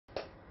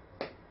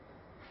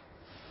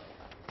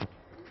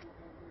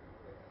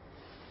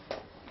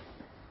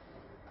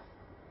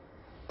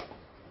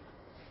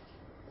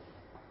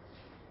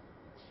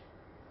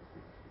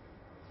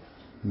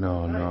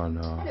No, no,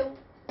 no. Hello.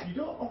 You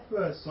don't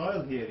offer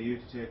soil here, do you,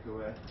 to take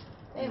away?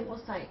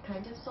 What's that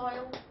kind of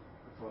soil?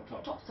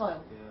 For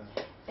Topsoil.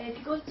 Yeah. If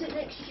you go to the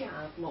next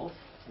yard, love.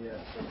 Yeah.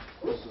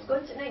 Go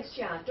into the next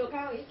yard. Don't go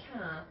out your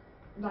car.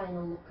 Ryan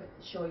will look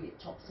at, show you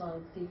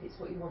topsoil, see if it's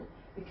what you want,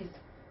 because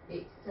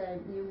it's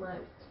you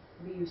might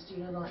be used to,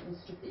 you know, like the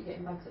stuff that you get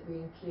in bags at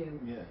B&Q.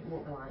 Yeah. It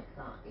won't be like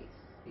that.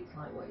 It's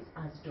like what it's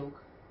as dug.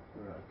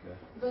 Right, okay.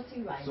 Go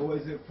to Ryan. So what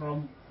is it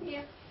from?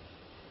 Here.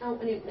 Out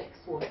and in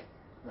next one.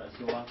 Right,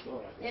 so that's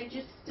alright. Yeah,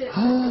 just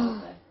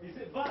Is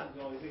it bagged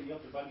or is it you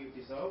have to bag it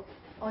yourself?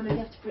 oh no, you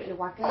have to put it in a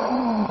wagon.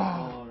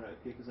 Oh, right,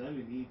 okay, because I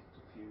only need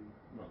a few,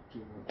 not too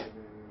much, maybe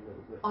a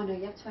little bit. Oh no,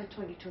 you have to buy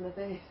 20 ton of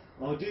it.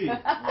 Oh, do you?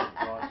 Oh,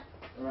 God.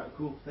 Alright,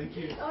 cool, thank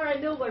you.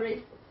 Alright, no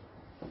worries.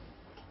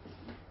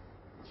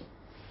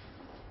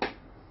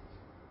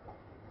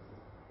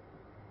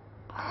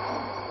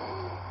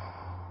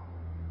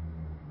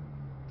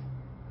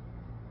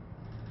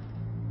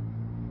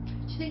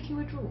 Do you think you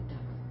were drunk, Dan?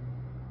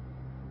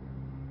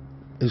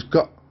 It's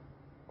got...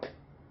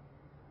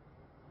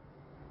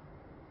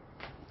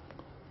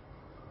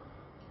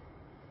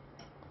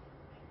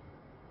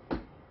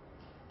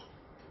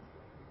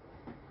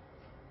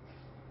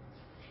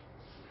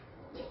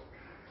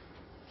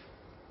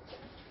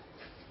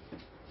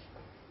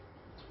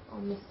 Oh,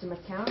 Mr.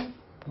 McCann.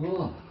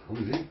 Oh, I'm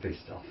really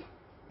pissed off.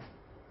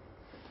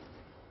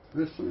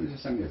 There's somebody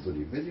just sent me a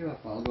bloody video.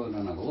 I'll go and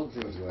have a look, see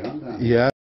what's going on down there. Yeah.